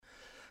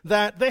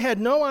that they had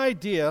no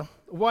idea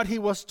what he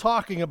was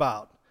talking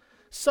about.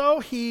 So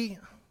he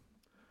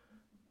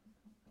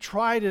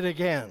tried it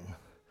again.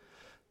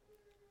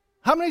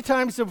 How many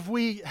times have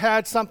we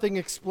had something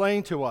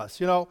explained to us?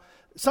 You know,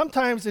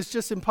 sometimes it's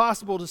just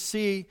impossible to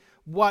see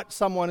what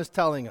someone is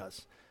telling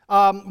us.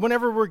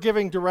 Whenever we're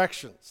giving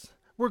directions,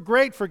 we're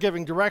great for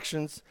giving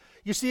directions.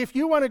 You see, if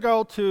you want to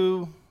go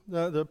to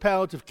the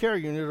palliative care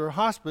unit or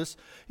hospice,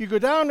 you go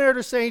down there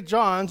to St.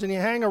 John's and you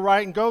hang a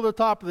right and go to the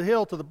top of the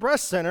hill to the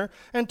breast center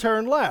and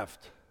turn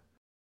left.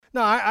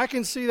 Now, I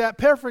can see that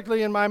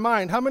perfectly in my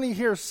mind. How many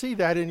here see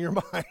that in your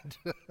mind?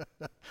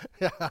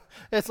 Yeah,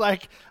 it's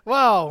like,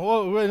 wow,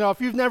 well, you know,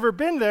 if you've never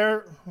been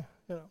there,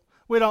 you know,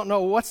 we don't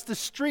know what's the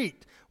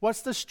street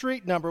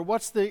number,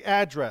 what's the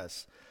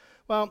address.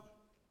 Well,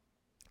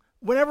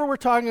 whenever we're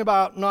talking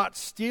about not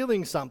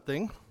stealing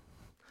something,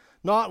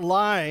 not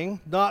lying,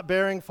 not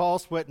bearing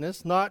false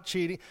witness, not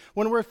cheating,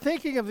 when we're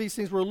thinking of these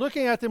things, we're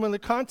looking at them in the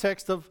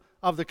context of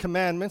the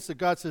commandments that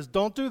God says,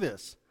 don't do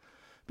this,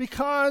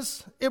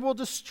 because it will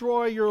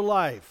destroy your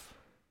life.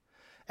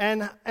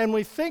 And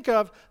we think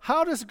of,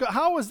 how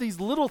is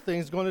these little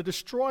things going to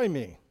destroy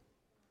me?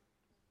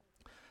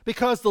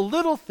 Because the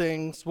little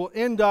things will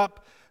end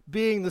up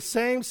being the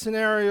same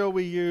scenario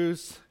we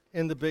use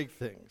in the big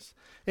things.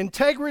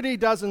 Integrity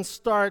doesn't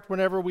start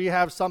whenever we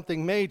have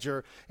something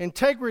major.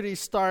 Integrity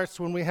starts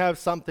when we have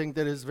something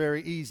that is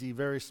very easy,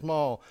 very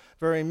small,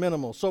 very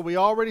minimal. So we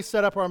already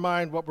set up our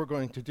mind what we're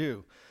going to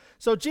do.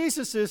 So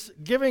Jesus is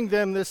giving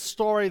them this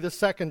story the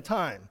second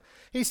time.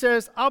 He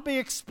says, I'll be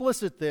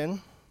explicit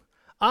then.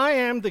 I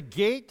am the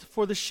gate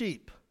for the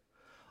sheep.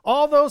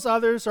 All those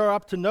others are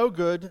up to no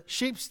good,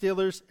 sheep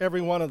stealers,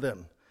 every one of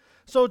them.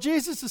 So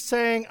Jesus is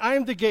saying,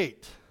 I'm the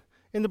gate.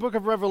 In the book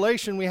of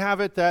Revelation, we have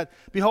it that,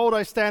 behold,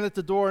 I stand at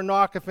the door and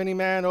knock. If any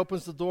man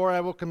opens the door, I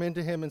will come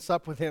into him and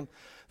sup with him.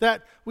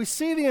 That we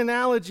see the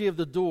analogy of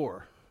the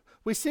door.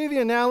 We see the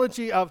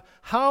analogy of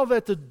how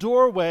that the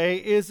doorway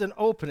is an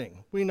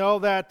opening. We know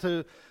that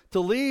to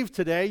leave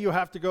today, you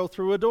have to go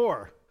through a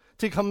door.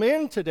 To come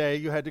in today,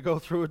 you had to go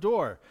through a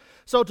door.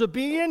 So to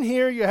be in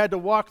here, you had to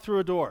walk through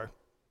a door.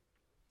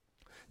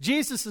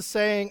 Jesus is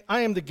saying,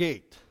 I am the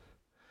gate.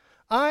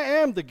 I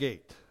am the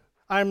gate.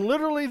 I'm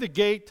literally the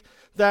gate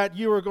that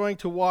you are going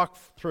to walk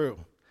through.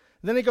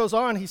 And then he goes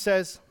on, he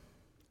says,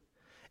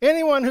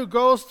 anyone who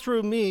goes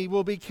through me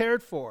will be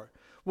cared for,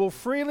 will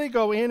freely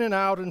go in and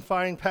out and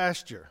find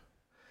pasture.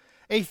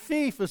 A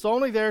thief is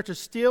only there to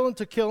steal and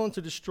to kill and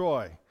to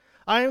destroy.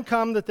 I am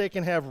come that they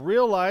can have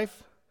real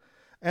life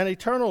and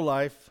eternal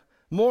life,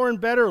 more and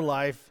better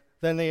life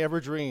than they ever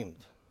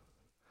dreamed.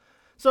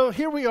 So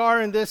here we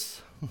are in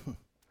this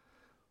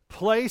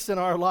place in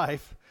our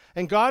life,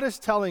 and God is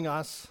telling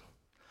us,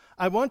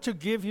 I want to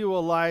give you a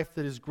life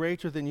that is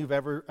greater than you've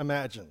ever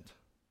imagined.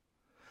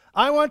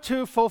 I want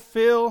to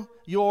fulfill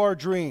your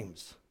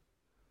dreams.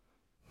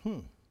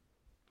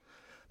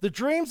 The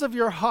dreams of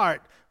your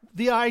heart,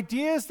 the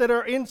ideas that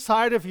are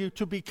inside of you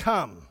to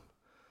become,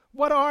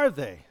 what are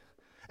they?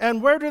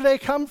 And where do they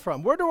come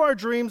from? Where do our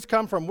dreams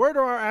come from? Where do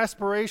our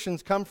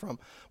aspirations come from?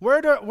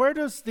 Where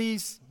does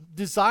these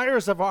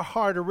desires of our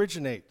heart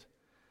originate?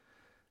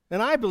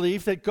 And I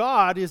believe that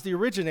God is the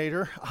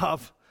originator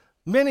of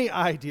many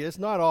ideas,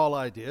 not all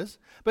ideas,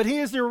 but He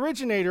is the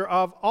originator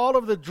of all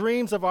of the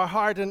dreams of our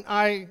heart. And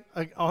I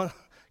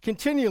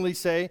continually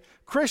say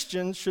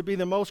Christians should be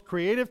the most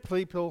creative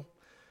people.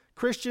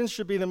 Christians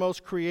should be the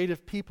most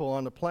creative people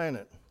on the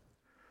planet.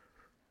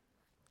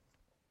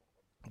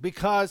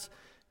 Because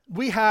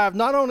we have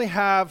not only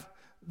have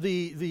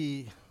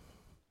the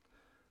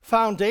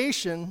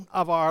foundation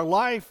of our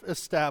life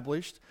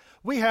established,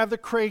 we have the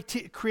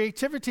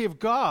creativity of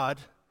God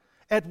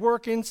at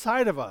work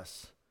inside of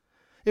us.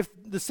 If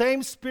the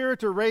same Spirit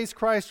who raised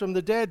Christ from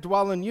the dead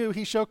dwell in you,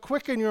 He shall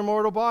quicken your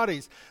mortal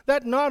bodies.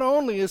 That not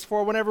only is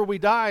for whenever we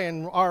die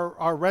and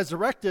are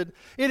resurrected,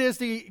 it is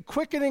the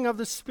quickening of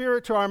the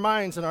Spirit to our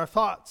minds and our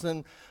thoughts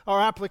and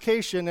our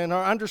application and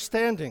our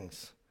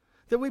understandings.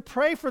 That we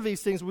pray for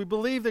these things. We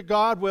believe that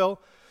God will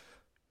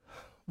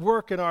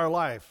work in our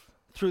life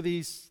through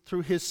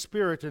His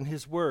Spirit and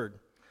His Word.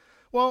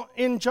 Well,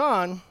 in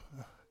John,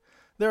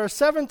 there are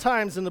 7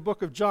 times in the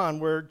book of John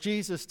where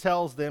Jesus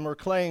tells them or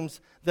claims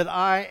that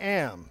I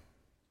am.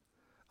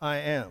 I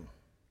am.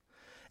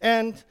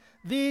 And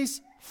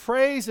these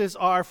phrases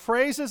are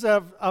phrases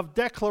of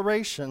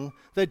declaration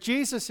that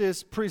Jesus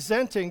is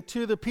presenting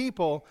to the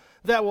people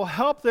that will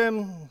help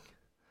them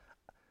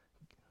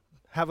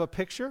have a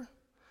picture,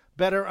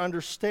 better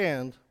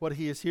understand what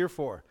He is here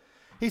for.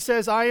 He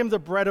says, I am the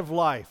bread of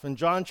life. In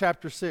John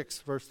chapter 6,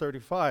 verse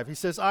 35, He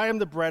says, I am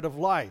the bread of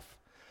life.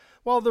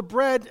 Well, the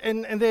bread,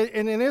 and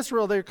in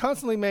Israel, they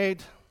constantly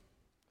made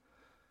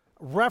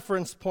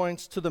reference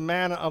points to the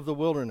manna of the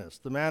wilderness,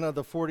 the manna of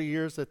the 40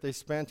 years that they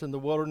spent in the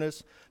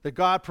wilderness, that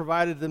God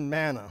provided them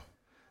manna.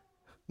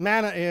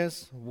 Manna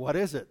is, what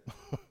is it?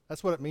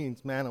 That's what it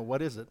means, manna,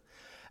 what is it?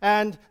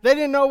 And they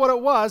didn't know what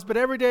it was, but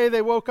every day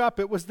they woke up,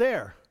 it was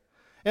there.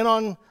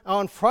 And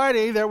on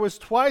Friday, there was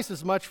twice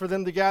as much for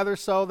them to gather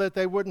so that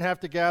they wouldn't have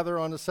to gather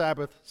on the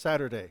Sabbath,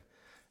 Saturday.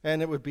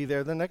 and it would be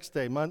there the next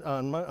day,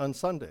 on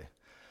Sunday.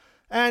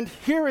 And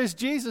here is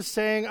Jesus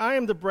saying, I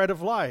am the bread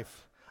of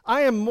life.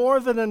 I am more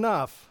than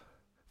enough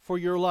for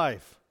your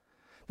life.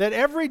 That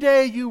every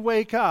day you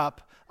wake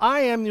up,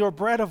 I am your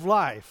bread of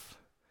life.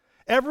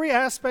 Every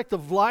aspect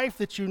of life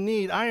that you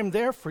need, I am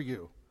there for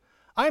you.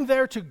 I'm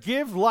there to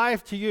give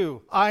life to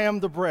you. I am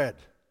the bread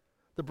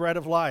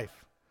of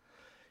life.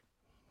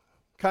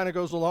 Kind of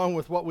goes along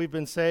with what we've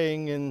been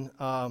saying in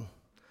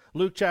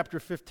Luke chapter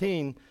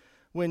 15,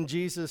 when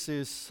Jesus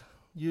is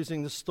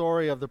using the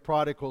story of the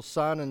prodigal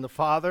son and the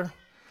father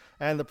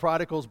and the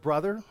prodigal's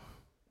brother.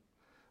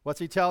 What's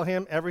he tell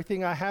him?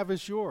 Everything I have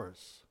is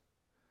yours.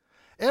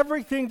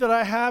 Everything that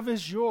I have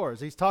is yours.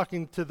 He's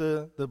talking to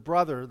the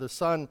brother, the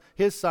son,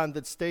 his son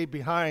that stayed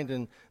behind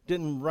and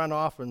didn't run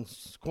off and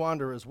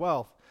squander his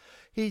wealth.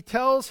 He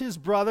tells his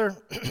brother,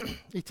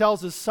 he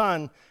tells his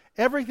son,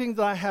 everything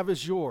that I have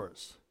is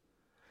yours.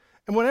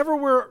 And whenever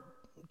we're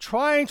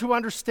trying to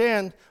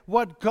understand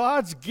what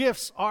God's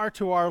gifts are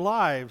to our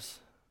lives,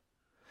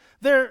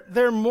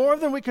 they're more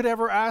than we could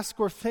ever ask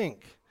or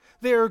think.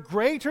 They're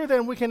greater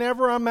than we can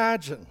ever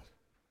imagine.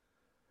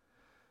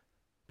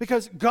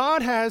 Because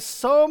God has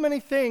so many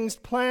things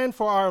planned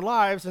for our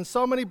lives and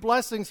so many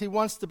blessings he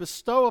wants to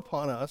bestow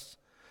upon us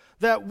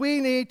that we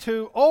need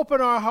to open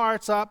our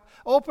hearts up,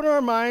 open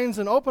our minds,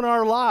 and open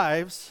our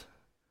lives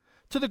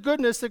to the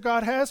goodness that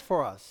God has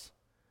for us.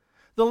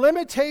 The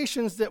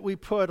limitations that we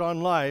put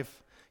on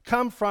life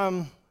come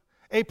from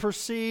a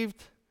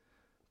perceived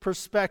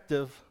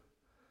perspective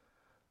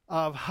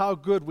of how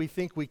good we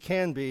think we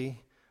can be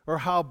or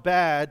how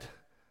bad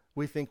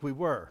we think we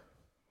were.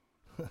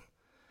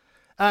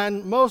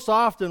 And most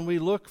often we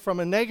look from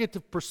a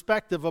negative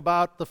perspective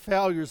about the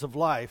failures of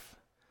life.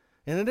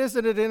 And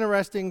isn't it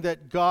interesting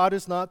that God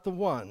is not the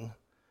one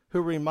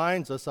who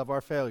reminds us of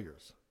our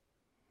failures?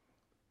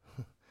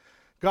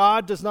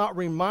 God does not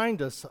remind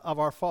us of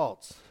our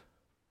faults.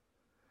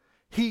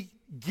 He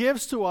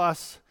gives to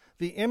us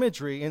the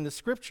imagery in the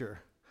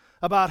Scripture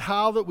about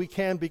how that we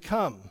can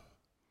become,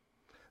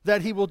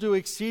 that he will do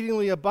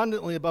exceedingly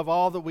abundantly above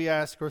all that we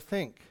ask or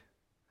think,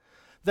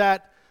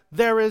 that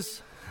there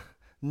is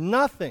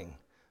nothing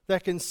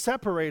that can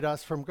separate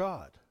us from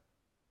God.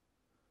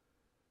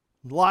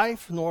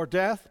 Life nor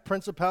death,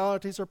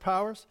 principalities or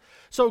powers.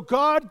 So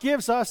God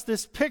gives us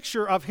this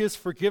picture of his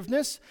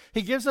forgiveness.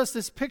 He gives us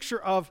this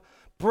picture of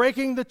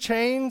breaking the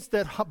chains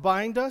that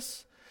bind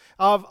us,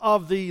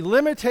 of the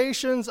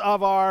limitations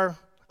of our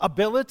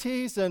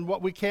abilities and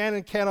what we can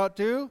and cannot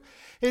do.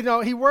 You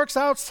know, he works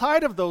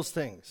outside of those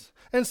things.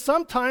 And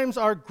sometimes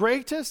our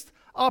greatest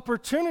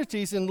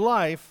opportunities in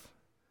life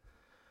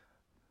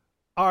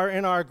are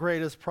in our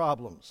greatest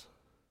problems.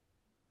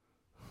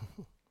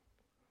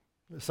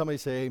 Somebody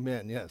say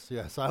amen.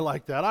 Yes, I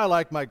like that. I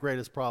like my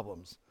greatest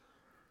problems.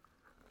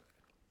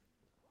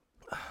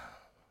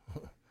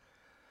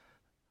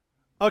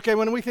 Okay,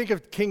 when we think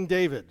of King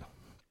David,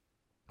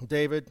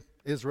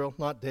 Israel,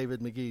 not David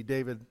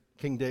McGee,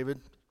 King David,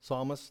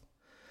 psalmist.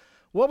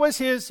 What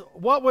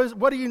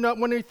do you know,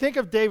 when you think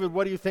of David,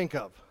 what do you think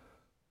of?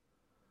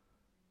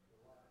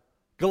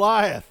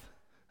 Goliath.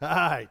 All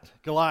right,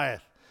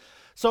 Goliath.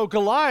 So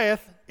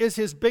Goliath is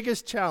his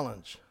biggest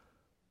challenge.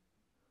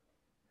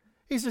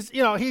 He's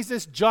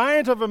this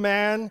giant of a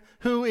man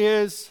who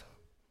is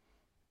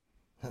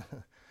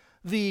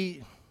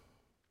the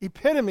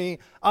epitome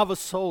of a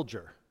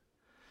soldier.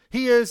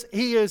 He's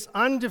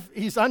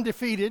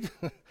undefeated,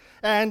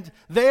 and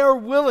they are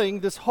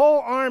willing, this whole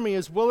army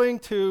is willing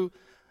to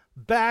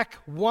back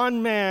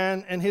one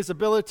man and his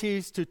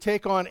abilities to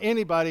take on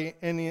anybody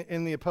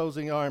in the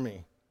opposing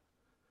army.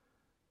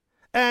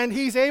 And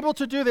he's able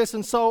to do this,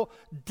 and so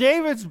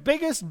David's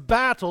biggest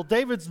battle,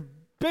 David's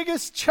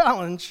biggest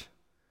challenge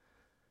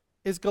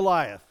is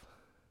Goliath.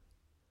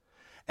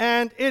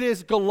 And it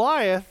is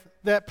Goliath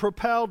that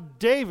propelled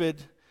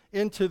David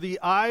into the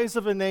eyes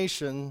of a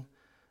nation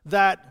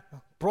that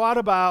brought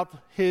about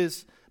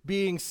his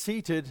being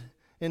seated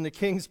in the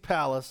king's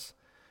palace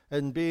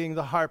and being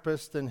the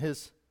harpist, and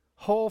his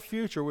whole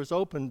future was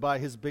opened by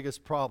his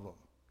biggest problem.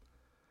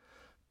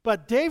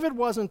 But David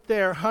wasn't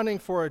there hunting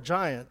for a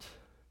giant.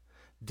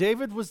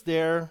 David was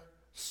there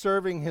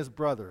serving his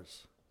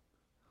brothers.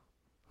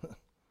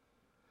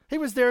 He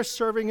was there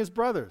serving his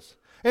brothers.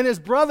 And his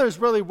brothers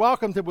really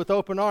welcomed him with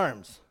open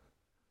arms.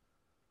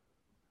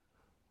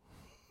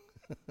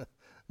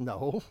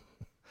 No.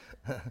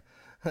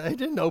 They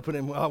didn't welcome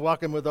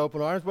him with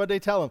open arms. What did they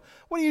tell him?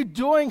 What are you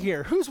doing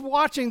here? Who's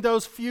watching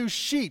those few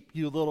sheep,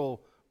 you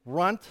little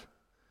runt?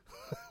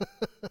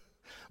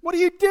 What are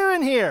you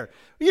doing here?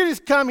 You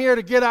just come here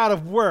to get out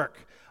of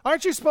work.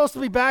 Aren't you supposed to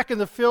be back in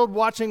the field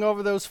watching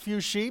over those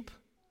few sheep?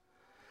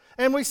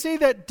 And we see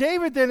that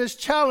David then is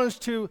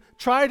challenged to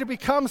try to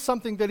become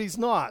something that he's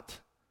not.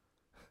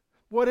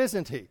 What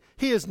isn't he?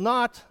 He is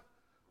not.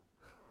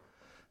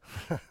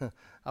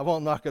 I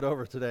won't knock it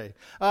over today.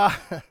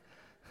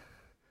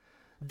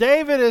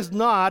 David is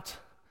not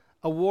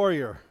a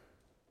warrior.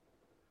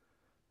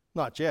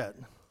 Not yet.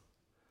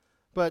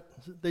 But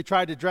they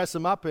tried to dress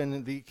him up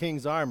in the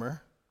king's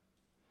armor.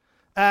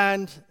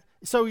 And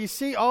So you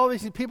see all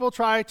these people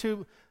try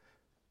to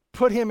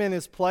put him in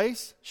his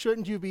place.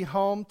 Shouldn't you be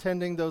home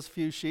tending those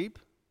few sheep?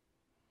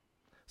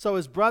 So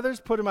his brothers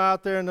put him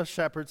out there in the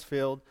shepherd's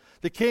field.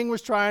 The king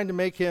was trying to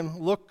make him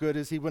look good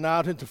as he went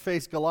out and to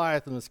face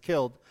Goliath and was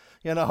killed.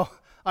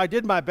 I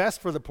did my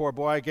best for the poor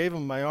boy. I gave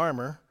him my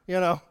armor,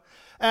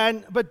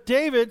 But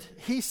David,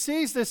 he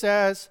sees this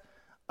as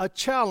a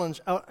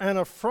challenge, an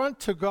affront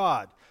to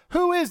God.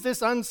 Who is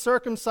this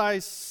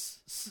uncircumcised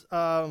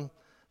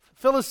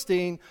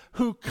Philistine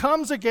who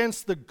comes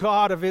against the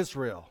God of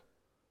Israel?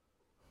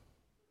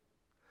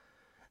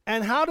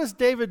 And how does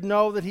David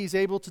know that he's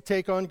able to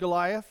take on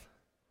Goliath?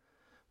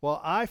 Well,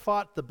 I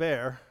fought the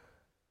bear,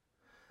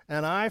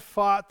 and I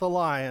fought the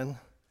lion,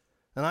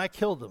 and I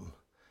killed him,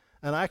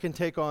 and I can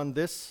take on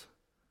this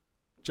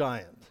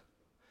giant.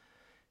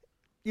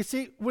 You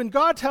see, when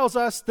God tells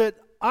us that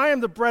I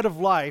am the bread of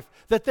life,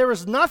 that there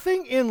is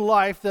nothing in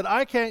life that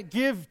I can't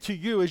give to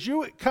you. As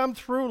you come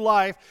through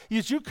life,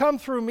 as you come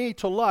through me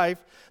to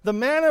life, the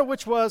manna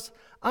which was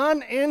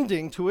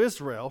unending to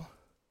Israel,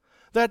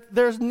 that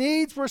their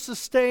needs were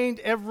sustained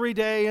every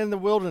day in the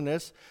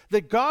wilderness,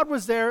 that God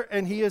was there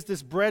and he is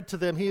this bread to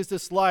them, he is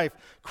this life.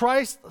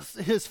 Christ,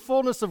 his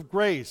fullness of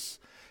grace,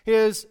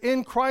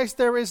 in Christ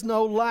there is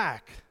no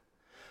lack.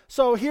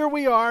 So here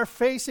we are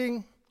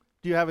facing,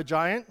 do you have a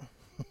giant?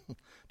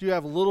 Do you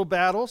have little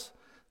battles?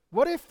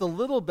 What if the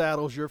little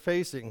battles you're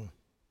facing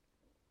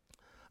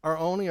are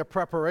only a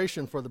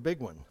preparation for the big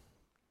one?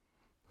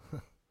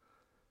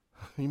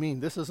 You mean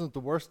this isn't the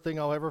worst thing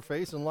I'll ever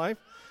face in life?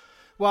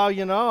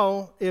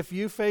 Well, if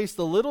you face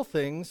the little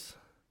things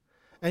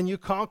and you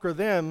conquer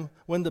them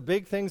when the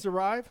big things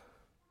arrive,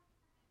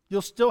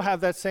 you'll still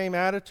have that same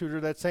attitude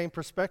or that same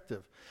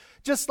perspective.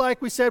 Just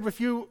like we said, if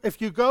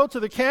you go to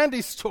the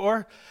candy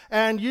store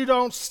and you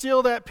don't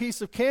steal that piece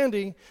of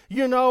candy,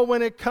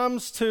 when it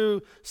comes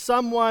to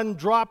someone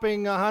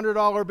dropping a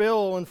 $100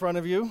 bill in front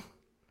of you.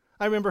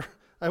 I remember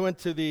I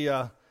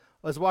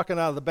was walking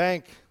out of the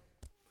bank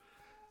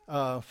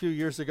a few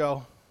years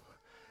ago,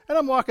 and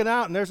I'm walking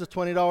out, and there's a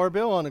 $20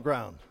 bill on the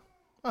ground.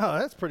 Oh,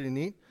 that's pretty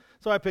neat.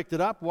 So I picked it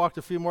up, walked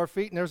a few more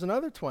feet, and there's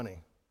another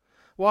 20.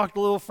 Walked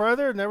a little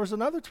further, and there was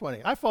another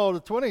 20. I followed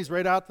the 20s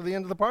right out to the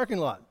end of the parking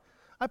lot.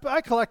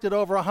 I collected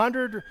over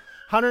 $100,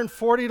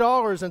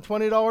 $140 in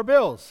 $20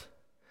 bills.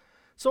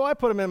 So I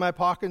put them in my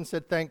pocket and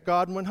said, thank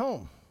God, and went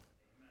home.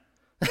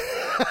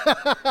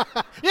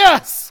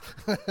 Yes!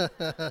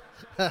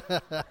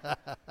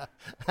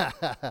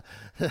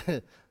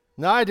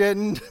 No, I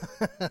didn't.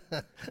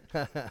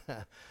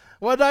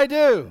 What did I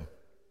do?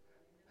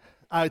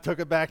 I took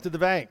it back to the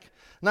bank.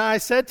 Now, I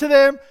said to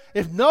them,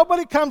 if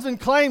nobody comes and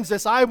claims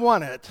this, I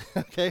want it.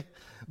 Okay?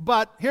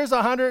 But here's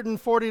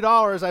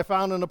 $140 I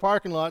found in the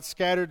parking lot,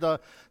 scattered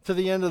to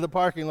the end of the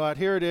parking lot.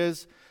 Here it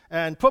is.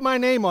 And put my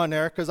name on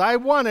there because I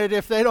want it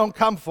if they don't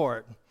come for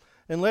it.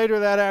 And later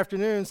that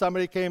afternoon,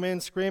 somebody came in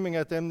screaming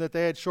at them that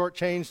they had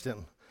shortchanged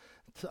him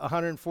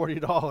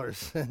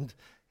 $140.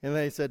 And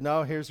they said,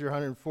 no, here's your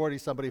 $140.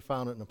 Somebody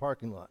found it in the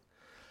parking lot.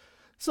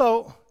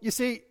 So, you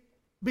see,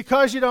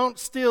 because you don't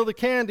steal the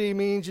candy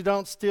means you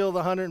don't steal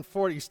the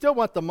 $140. You still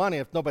want the money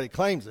if nobody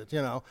claims it,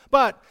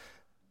 But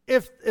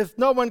if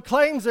no one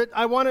claims it,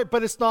 I want it,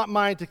 but it's not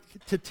mine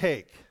to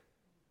take.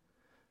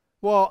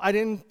 Well, I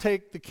didn't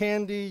take the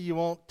candy. You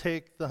won't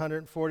take the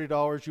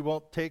 $140. You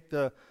won't take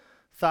the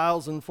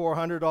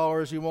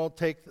 $1,400. You won't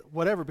take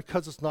whatever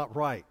because it's not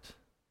right.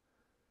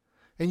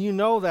 And you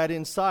know that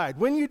inside.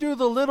 When you do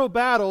the little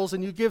battles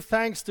and you give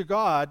thanks to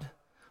God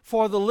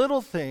for the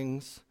little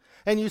things,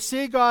 and you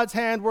see God's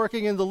hand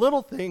working in the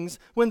little things,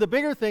 when the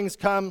bigger things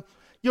come,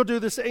 you'll do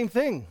the same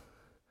thing.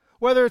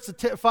 Whether it's a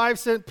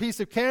 5-cent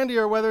piece of candy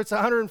or whether it's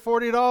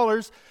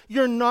 $140,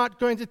 you're not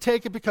going to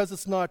take it because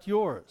it's not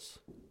yours.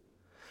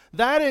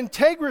 That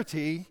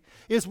integrity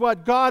is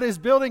what God is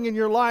building in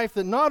your life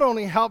that not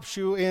only helps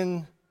you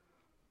in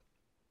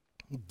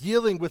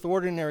dealing with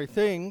ordinary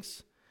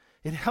things,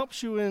 it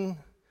helps you in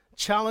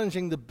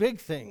challenging the big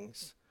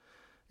things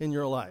in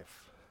your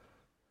life.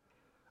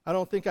 I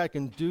don't think I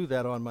can do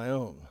that on my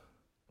own.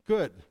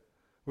 Good.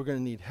 We're going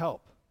to need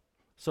help.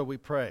 So we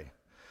pray.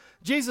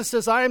 Jesus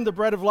says, I am the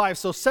bread of life.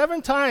 So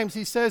 7 times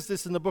he says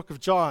this in the book of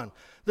John.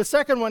 The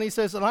second one he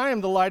says, and I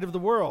am the light of the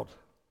world.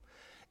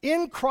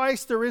 In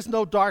Christ there is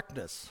no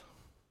darkness.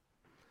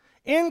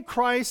 In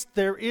Christ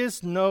there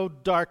is no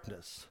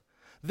darkness.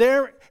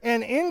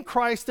 And in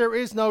Christ there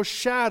is no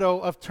shadow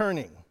of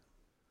turning.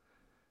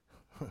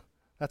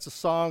 That's a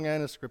song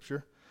and a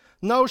scripture.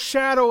 No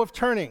shadow of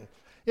turning.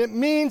 It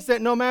means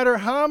that no matter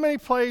how many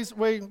places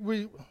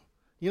when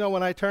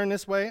I turn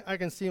this way, I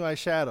can see my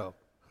shadow.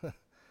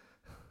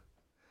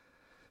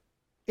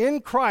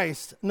 In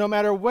Christ, no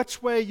matter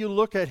which way you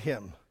look at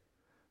him,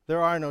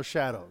 there are no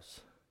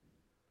shadows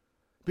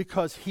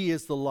because he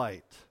is the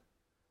light.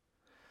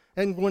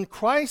 And when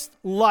Christ's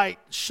light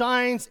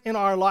shines in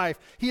our life,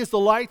 he is the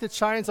light that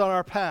shines on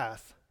our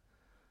path.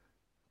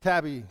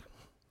 Tabby,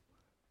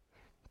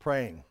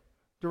 praying,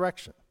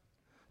 direction,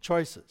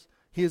 choices.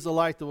 He is the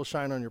light that will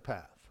shine on your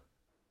path.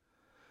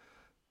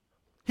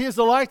 He is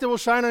the light that will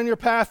shine on your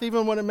path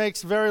even when it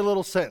makes very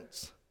little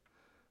sense.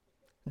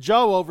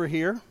 Joe over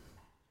here,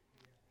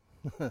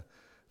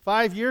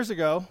 5 years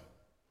ago,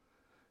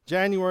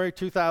 January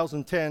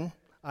 2010,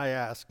 I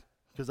ask,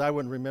 because I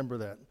wouldn't remember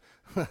that.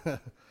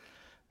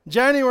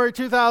 January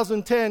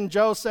 2010,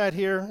 Joe sat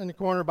here in the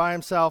corner by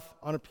himself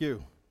on a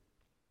pew.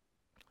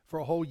 For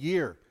a whole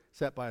year,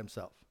 sat by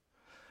himself.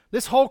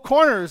 This whole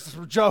corner is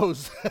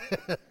Joe's.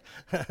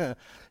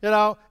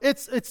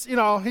 It's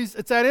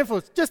that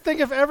influence. Just think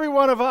if every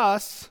one of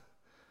us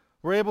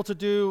were able to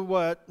do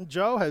what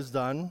Joe has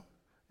done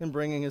in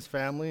bringing his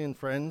family and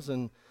friends,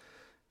 and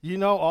you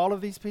know all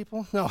of these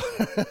people? No.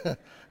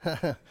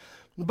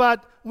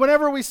 But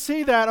whenever we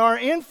see that, our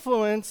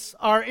influence,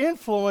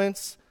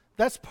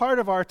 that's part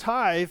of our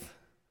tithe,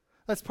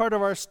 that's part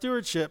of our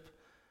stewardship.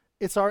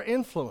 It's our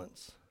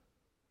influence.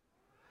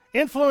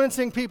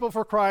 Influencing people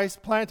for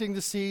Christ, planting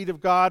the seed of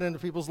God into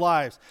people's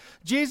lives.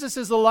 Jesus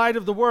is the light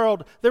of the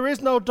world. There is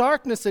no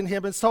darkness in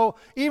him, and so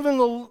even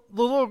the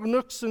little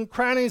nooks and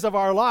crannies of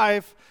our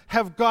life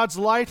have God's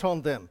light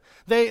on them.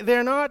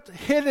 They're not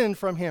hidden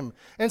from him.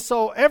 And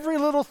so every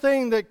little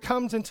thing that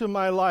comes into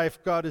my life,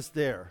 God is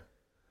there.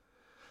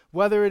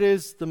 Whether it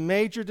is the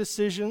major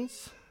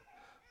decisions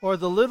or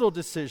the little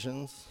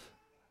decisions,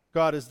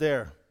 God is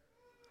there.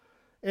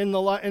 In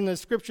the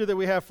scripture that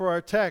we have for our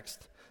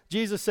text,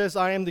 Jesus says,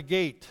 I am the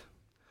gate.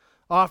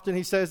 Often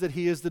he says that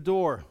he is the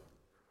door.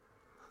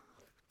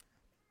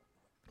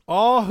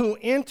 All who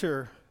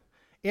enter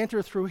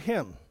through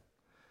him.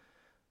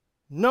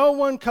 No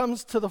one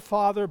comes to the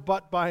Father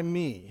but by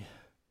me.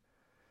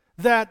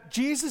 That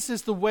Jesus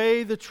is the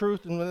way, the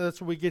truth, and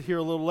that's what we get here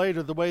a little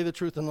later, the way, the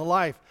truth, and the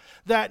life.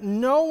 That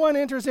no one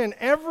enters in.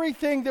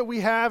 Everything that we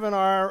have in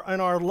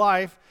our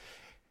life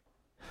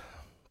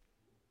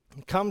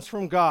comes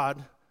from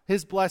God.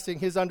 His blessing,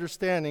 his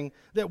understanding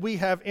that we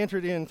have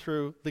entered in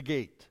through the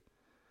gate.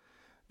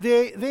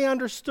 They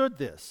understood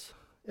this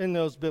in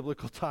those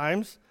biblical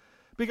times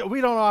because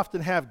we don't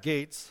often have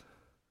gates.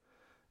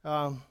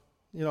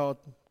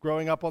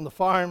 Growing up on the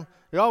farm,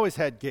 we always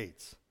had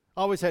gates,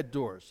 always had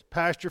doors,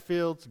 pasture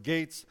fields,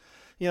 gates.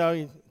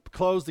 You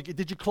close the.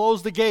 Did you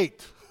close the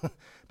gate?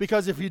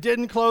 Because if you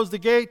didn't close the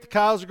gate, the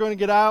cows are going to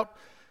get out,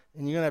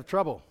 and you're going to have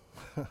trouble.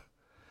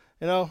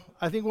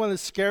 I think one of the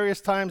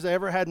scariest times I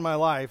ever had in my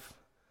life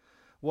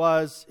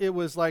was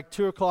like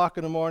 2 o'clock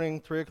in the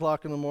morning, 3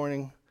 o'clock in the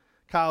morning,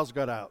 cows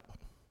got out.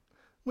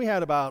 We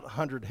had about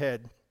 100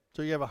 head.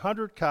 So you have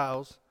 100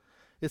 cows.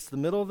 It's the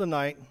middle of the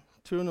night,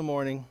 2 in the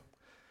morning.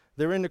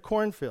 They're in the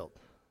cornfield.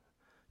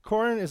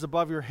 Corn is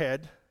above your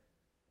head,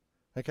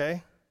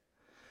 okay?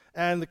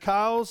 And the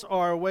cows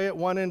are away at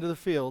one end of the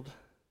field.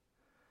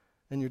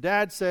 And your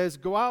dad says,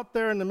 go out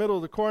there in the middle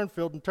of the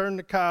cornfield and turn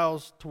the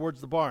cows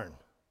towards the barn.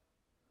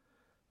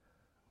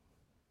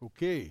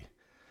 Okay.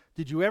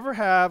 Did you ever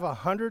have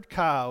 100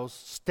 cows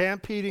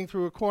stampeding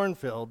through a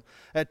cornfield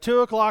at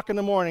 2 o'clock in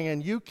the morning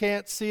and you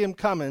can't see them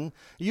coming,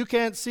 you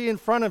can't see in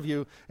front of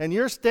you, and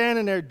you're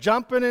standing there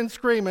jumping and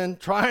screaming,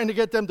 trying to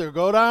get them to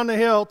go down the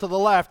hill to the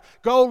left,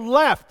 to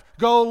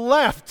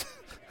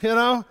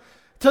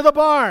the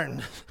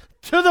barn,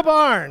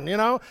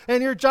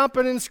 and you're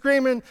jumping and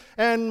screaming,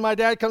 and my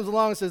dad comes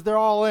along and says, they're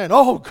all in.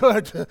 Oh,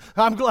 good,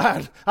 I'm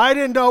glad. I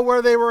didn't know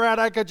where they were at.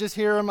 I could just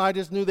hear them. I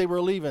just knew they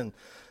were leaving.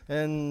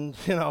 And,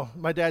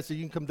 my dad said,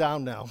 you can come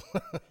down now.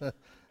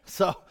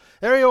 So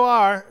there you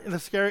are, the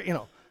scary,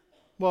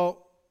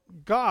 Well,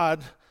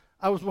 God,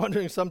 I was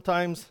wondering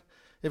sometimes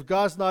if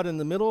God's not in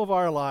the middle of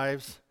our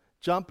lives,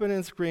 jumping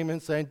and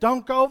screaming, saying,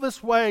 don't go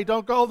this way,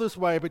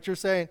 but you're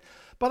saying,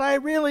 but I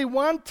really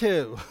want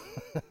to.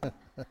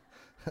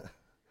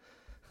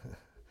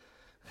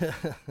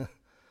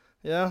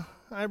 Yeah,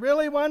 I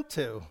really want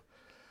to.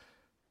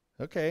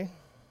 Okay.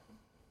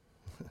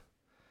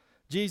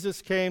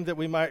 Jesus came that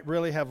we might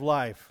really have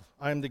life.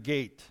 I am the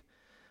gate.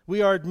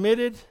 We are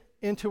admitted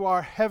into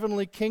our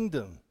heavenly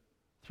kingdom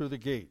through the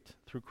gate,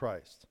 through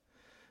Christ.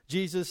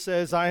 Jesus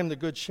says, I am the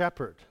good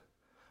shepherd.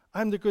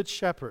 I'm the good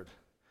shepherd.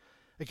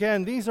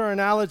 Again, these are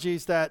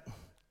analogies that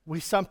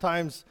we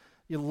sometimes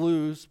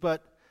lose,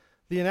 but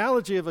the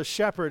analogy of a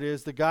shepherd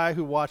is the guy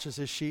who watches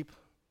his sheep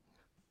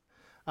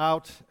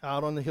out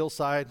on the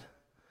hillside.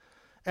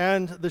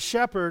 And the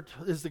shepherd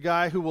is the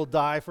guy who will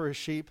die for his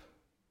sheep.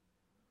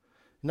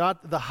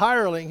 Not the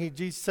hireling.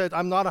 Jesus said,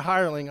 I'm not a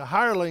hireling. A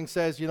hireling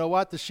says, you know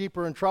what, the sheep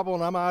are in trouble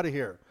and I'm out of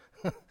here.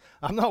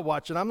 I'm not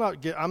watching. I'm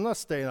not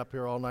staying up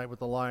here all night with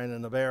the lion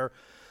and the bear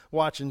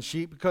watching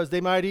sheep because they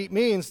might eat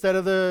me instead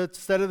of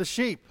the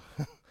sheep.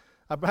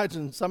 I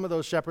imagine some of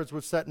those shepherds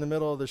would sit in the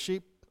middle of the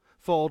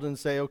sheepfold and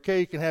say,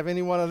 okay, you can have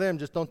any one of them,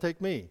 just don't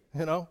take me,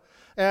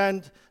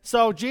 And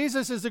so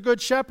Jesus is a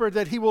good shepherd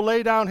that he will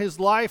lay down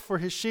his life for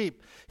his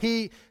sheep.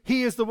 He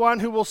is the one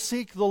who will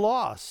seek the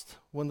lost.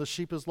 When the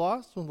sheep is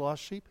lost, when the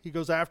lost sheep, he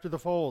goes after the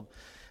fold.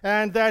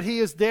 And that he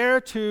is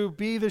there to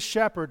be the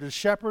shepherd. The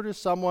shepherd is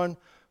someone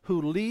who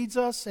leads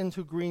us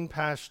into green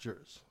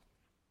pastures.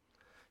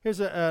 Here's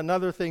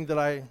another thing that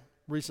I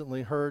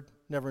recently heard,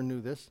 never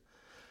knew this.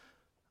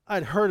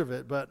 I'd heard of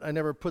it, but I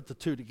never put the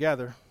two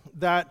together.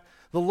 That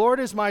The Lord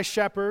is my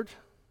shepherd.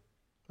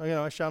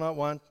 I shall not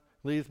want.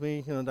 Leads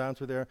me, down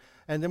through there.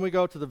 And then we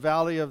go to the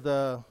valley of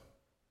the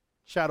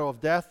shadow of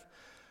death.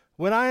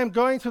 When I am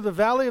going through the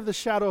valley of the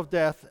shadow of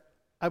death,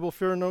 I will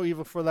fear no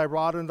evil, for thy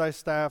rod and thy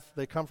staff,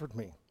 they comfort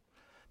me.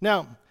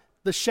 Now,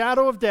 the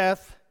shadow of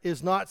death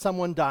is not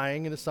someone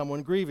dying, it is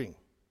someone grieving.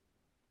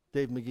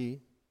 Dave McGee.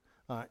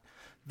 All right.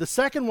 The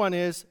second one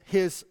is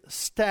his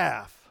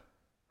staff.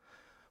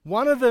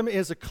 One of them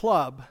is a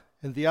club,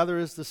 and the other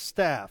is the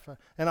staff.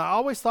 And I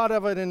always thought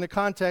of it in the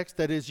context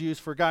that is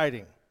used for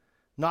guiding,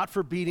 not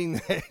for beating.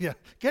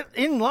 Get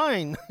in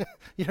line.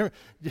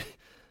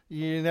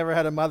 You never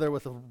had a mother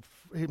with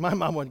my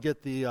mom would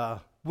get the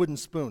wooden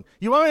spoon.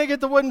 You want me to get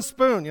the wooden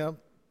spoon?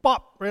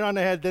 Pop, right on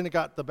the head, then it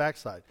got the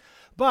backside.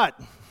 But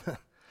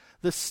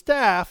the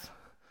staff,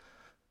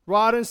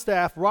 rod and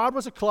staff, rod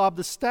was a club,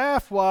 the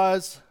staff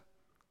was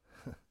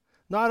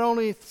not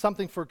only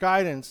something for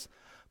guidance,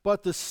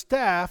 but the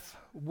staff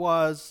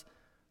was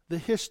the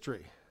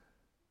history.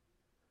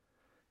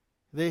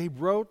 They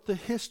wrote the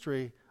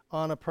history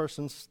on a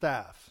person's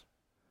staff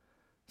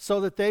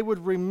so that they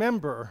would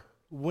remember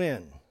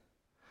when.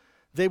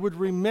 They would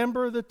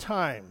remember the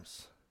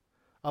times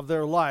of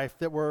their life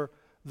that were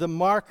the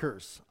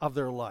markers of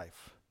their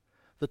life.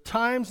 The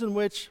times in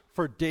which,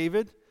 for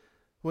David,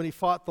 when he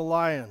fought the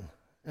lion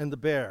and the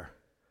bear,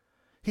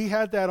 he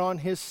had that on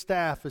his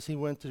staff as he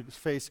went to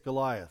face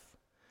Goliath.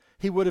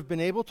 He would have been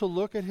able to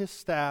look at his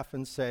staff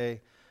and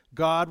say,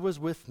 God was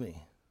with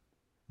me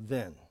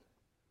then.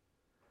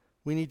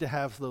 We need to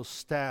have those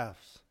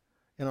staffs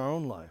in our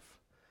own life.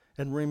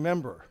 And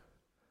remember,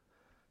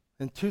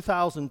 in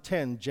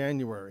 2010,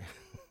 January,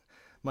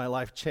 my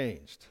life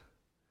changed.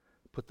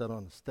 Put that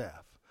on the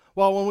staff.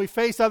 Well, when we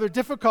face other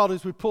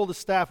difficulties, we pull the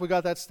staff. We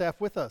got that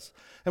staff with us.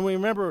 And we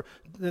remember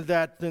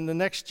that in the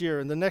next year,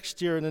 and the next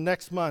year, and the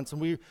next months.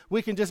 And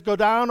we can just go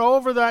down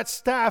over that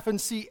staff and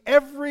see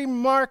every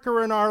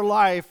marker in our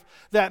life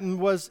that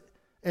was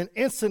an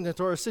incident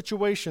or a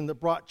situation that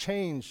brought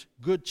change,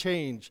 good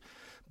change,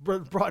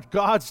 brought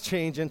God's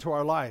change into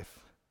our life.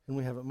 And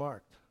we have it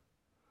marked.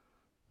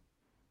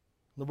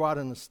 The rod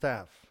and the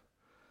staff.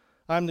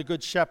 I'm the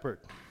good shepherd.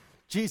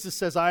 Jesus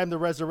says, I am the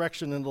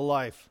resurrection and the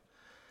life.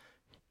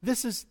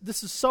 This is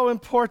so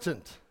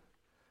important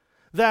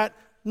that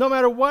no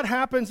matter what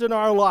happens in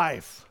our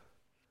life,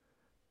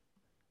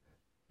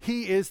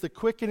 He is the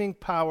quickening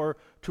power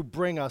to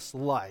bring us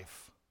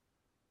life.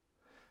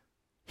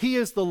 He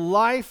is the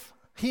life,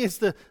 He is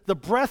the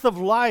breath of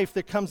life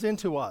that comes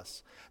into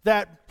us,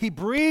 that He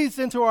breathes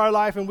into our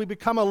life and we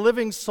become a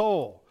living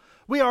soul.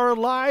 We are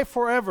alive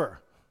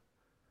forever.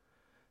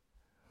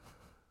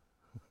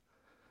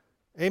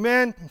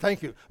 Amen?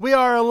 Thank you. We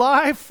are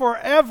alive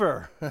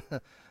forever.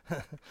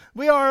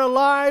 We are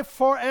alive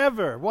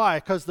forever. Why?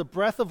 Because the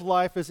breath of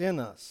life is in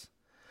us.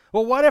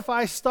 Well, what if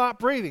I stop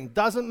breathing?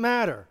 Doesn't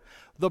matter.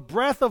 The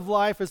breath of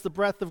life is the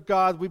breath of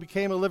God. We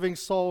became a living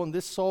soul, and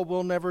this soul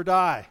will never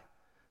die.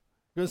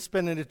 We're going to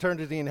spend an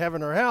eternity in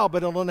heaven or hell,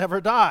 but it will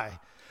never die.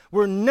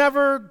 We're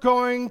never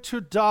going to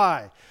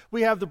die.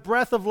 We have the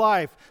breath of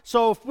life.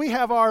 So if we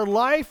have our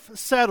life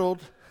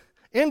settled,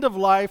 end of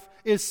life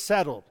is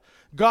settled.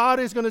 God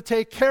is going to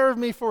take care of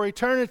me for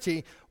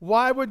eternity.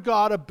 Why would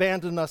God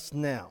abandon us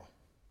now?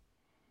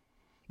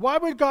 Why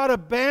would God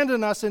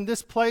abandon us in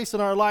this place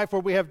in our life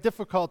where we have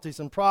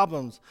difficulties and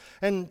problems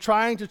and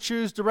trying to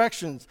choose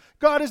directions?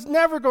 God is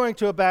never going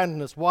to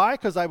abandon us. Why?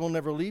 Because I will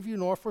never leave you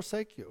nor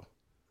forsake you.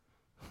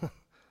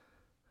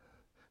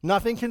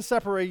 Nothing can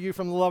separate you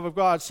from the love of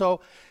God.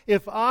 So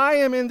if I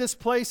am in this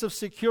place of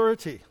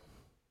security,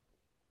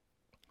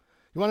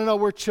 you want to know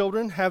where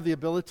children have the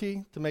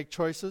ability to make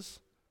choices?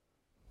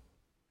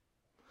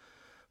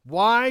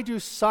 Why do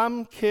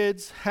some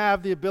kids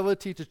have the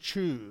ability to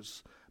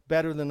choose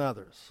better than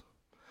others?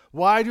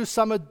 Why do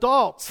some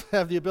adults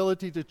have the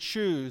ability to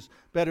choose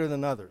better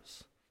than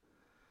others?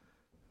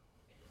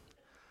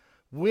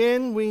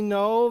 When we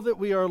know that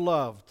we are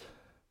loved,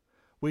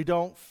 we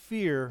don't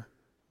fear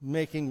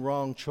making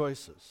wrong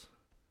choices.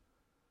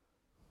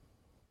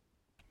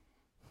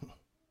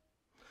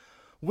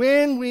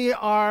 When we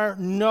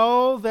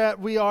know that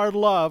we are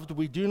loved,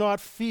 we do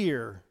not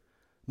fear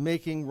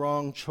making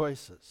wrong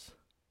choices.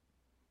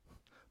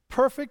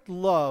 Perfect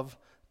love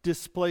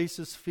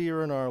displaces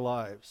fear in our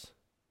lives.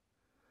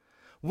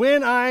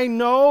 When I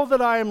know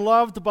that I am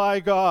loved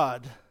by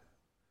God,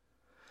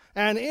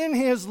 and in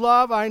His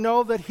love I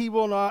know that He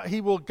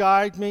will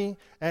guide me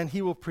and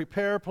He will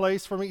prepare a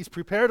place for me. He's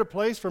prepared a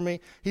place for me.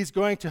 He's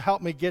going to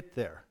help me get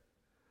there.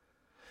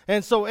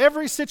 And so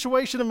every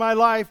situation in my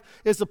life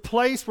is a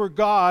place where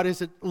God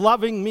is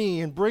loving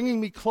me and bringing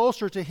me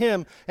closer to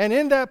Him. And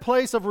in that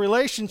place of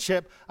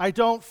relationship, I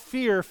don't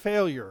fear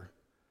failure.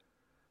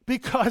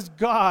 Because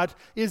God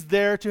is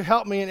there to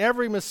help me, and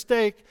every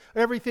mistake,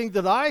 everything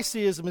that I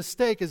see as a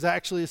mistake is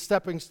actually a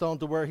stepping stone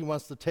to where He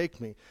wants to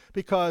take me.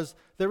 Because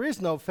there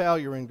is no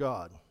failure in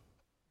God.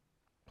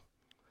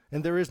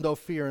 And there is no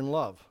fear in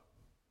love.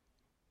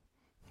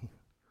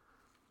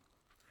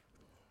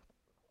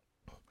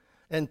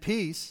 And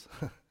peace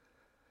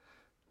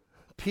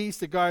peace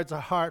that guards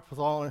our heart with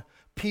all.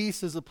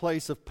 Peace is a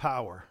place of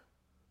power.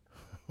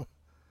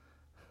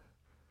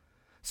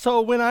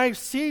 So when I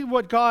see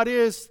what God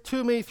is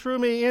to me, through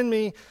me, in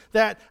me,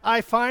 that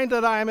I find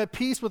that I am at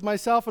peace with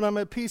myself and I'm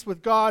at peace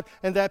with God,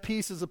 and that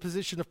peace is a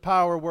position of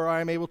power where I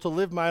am able to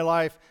live my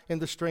life in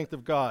the strength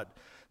of God.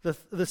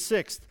 The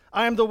sixth,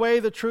 I am the way,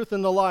 the truth,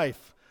 and the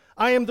life.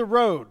 I am the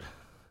road.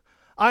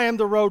 I am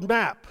the road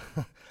map.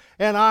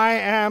 And I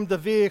am the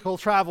vehicle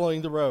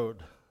traveling the road.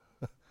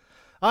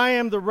 I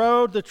am the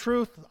road, the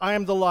truth, I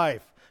am the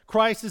life.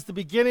 Christ is the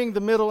beginning,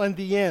 the middle, and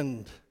the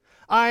end.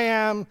 I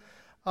am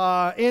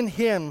in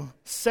Him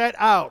set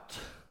out.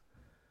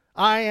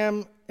 I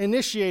am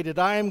initiated.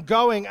 I am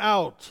going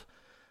out.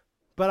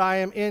 But I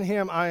am in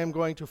Him, I am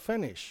going to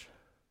finish.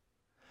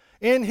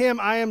 In Him,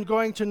 I am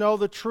going to know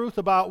the truth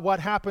about what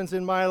happens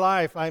in my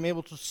life. I am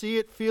able to see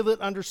it, feel it,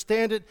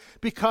 understand it,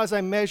 because I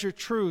measure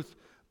truth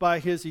by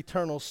His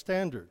eternal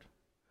standard.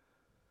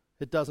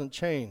 It doesn't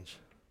change.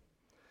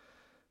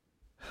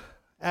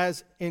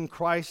 As in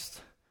Christ,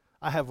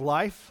 I have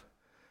life,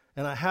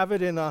 and I have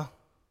it in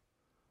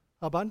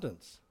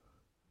abundance.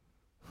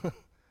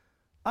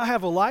 I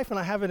have a life, and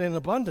I have it in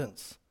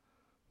abundance.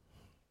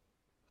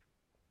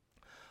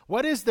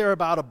 What is there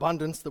about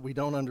abundance that we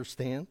don't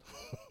understand?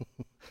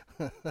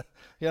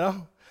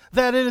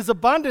 That it is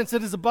abundance,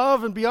 it is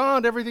above and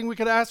beyond everything we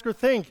could ask or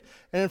think.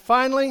 And then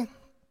finally,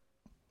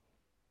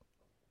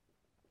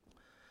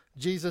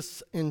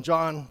 Jesus in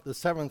John, the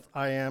seventh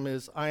I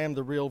am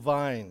the real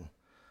vine.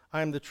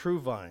 I am the true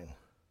vine.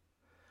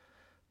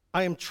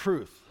 I am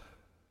truth.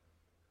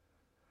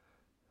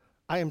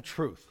 I am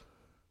truth.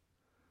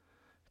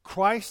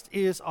 Christ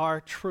is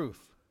our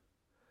truth.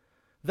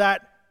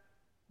 That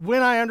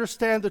when I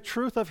understand the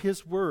truth of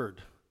His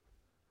word,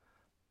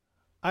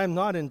 I am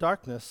not in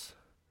darkness.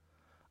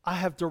 I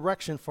have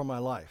direction for my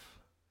life.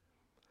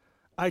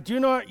 I do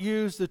not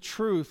use the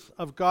truth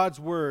of God's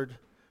word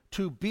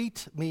to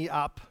beat me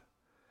up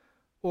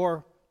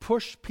or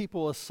push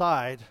people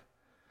aside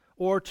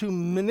or to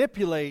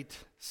manipulate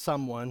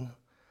someone.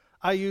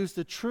 I use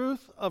the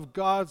truth of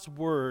God's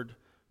word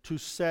to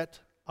set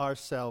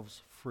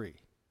ourselves free.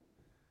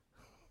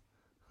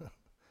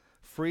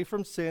 Free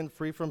from sin,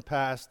 free from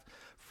past,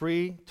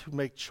 free to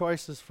make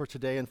choices for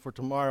today and for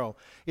tomorrow.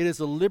 It is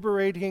a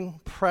liberating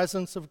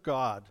presence of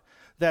God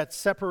that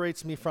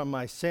separates me from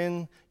my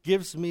sin,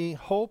 gives me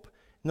hope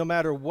no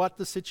matter what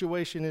the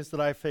situation is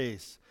that I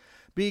face.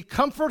 Be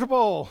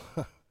comfortable.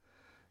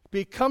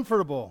 Be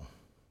comfortable.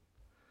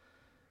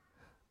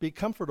 Be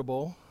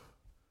comfortable.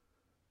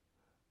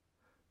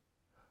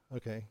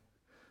 Okay.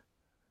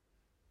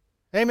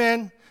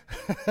 Amen.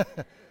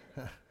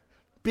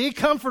 Be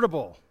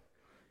comfortable.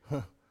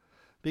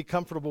 Be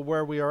comfortable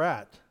where we are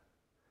at.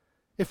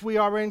 If we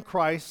are in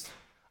Christ,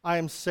 I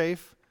am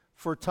safe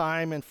for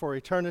time and for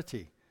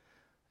eternity.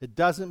 It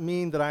doesn't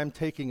mean that I'm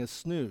taking a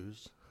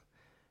snooze.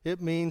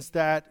 It means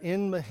that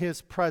in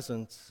His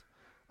presence,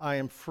 I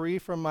am free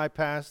from my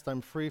past,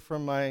 I'm free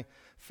from my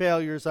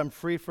failures, I'm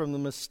free from the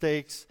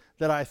mistakes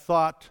that I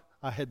thought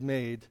I had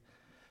made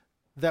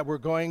that were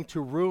going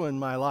to ruin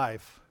my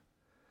life.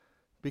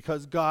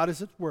 Because God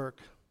is at work,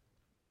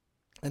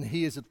 and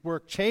He is at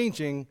work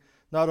changing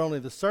not only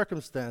the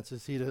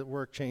circumstances, He is at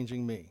work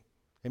changing me.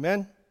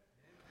 Amen?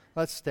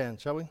 Let's stand,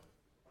 shall we?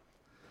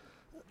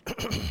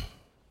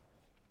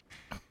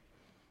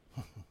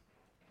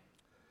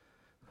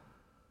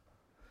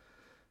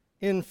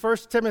 In 1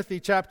 Timothy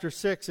chapter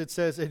 6, it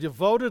says, a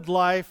devoted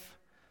life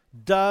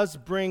does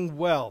bring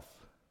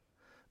wealth,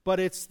 but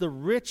it's the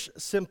rich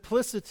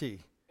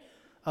simplicity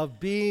of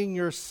being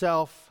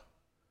yourself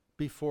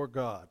before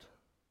God.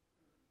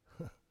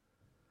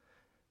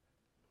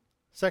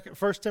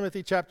 1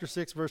 Timothy chapter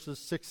 6, verses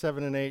 6,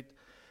 7, and 8.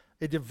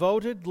 A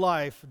devoted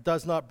life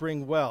does not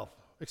bring wealth.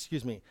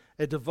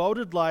 A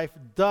devoted life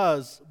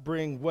does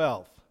bring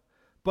wealth,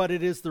 but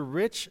it is the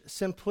rich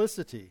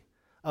simplicity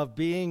of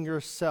being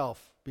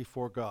yourself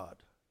before God.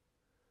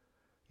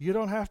 You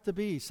don't have to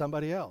be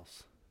somebody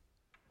else.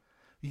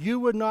 You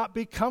would not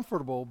be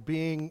comfortable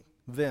being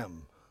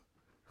them.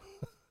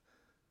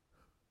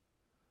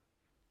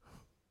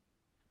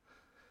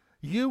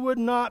 You would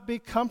not be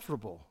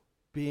comfortable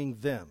being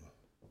them.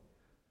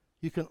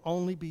 You can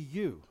only be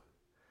you.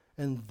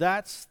 And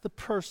that's the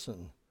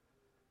person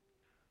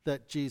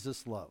that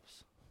Jesus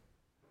loves.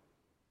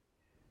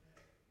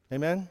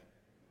 Amen?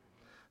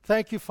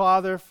 Thank you,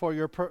 Father, for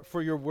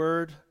your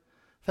word.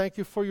 Thank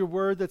you for your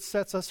word that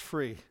sets us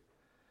free.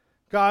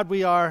 God, we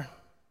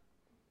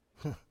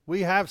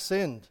have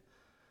sinned.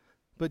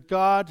 But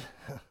God,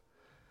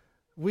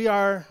 we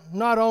are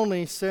not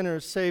only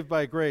sinners saved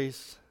by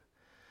grace,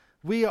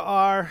 we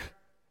are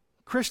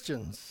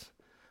Christians.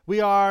 We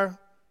are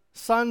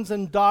sons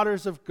and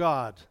daughters of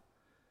God,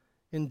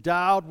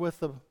 endowed with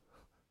the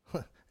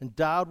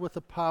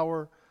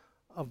power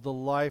of the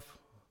life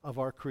of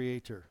our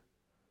Creator.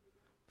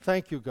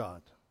 Thank you,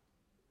 God,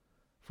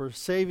 for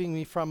saving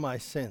me from my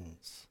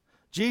sins.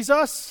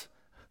 Jesus,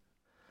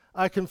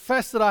 I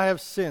confess that I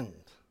have sinned.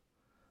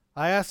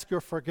 I ask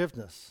your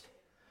forgiveness,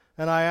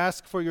 and I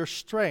ask for your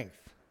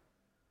strength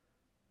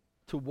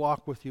to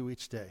walk with you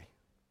each day.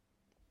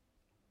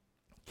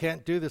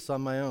 Can't do this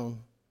on my own.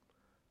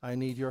 I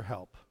need your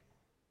help.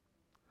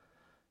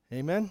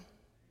 Amen?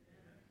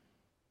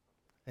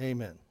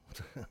 Amen.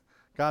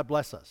 God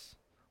bless us,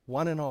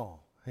 one and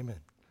all.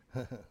 Amen.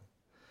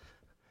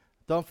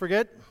 Don't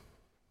forget,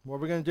 what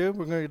we're going to do,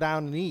 we're going to go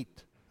down and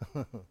eat.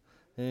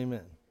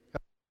 Amen.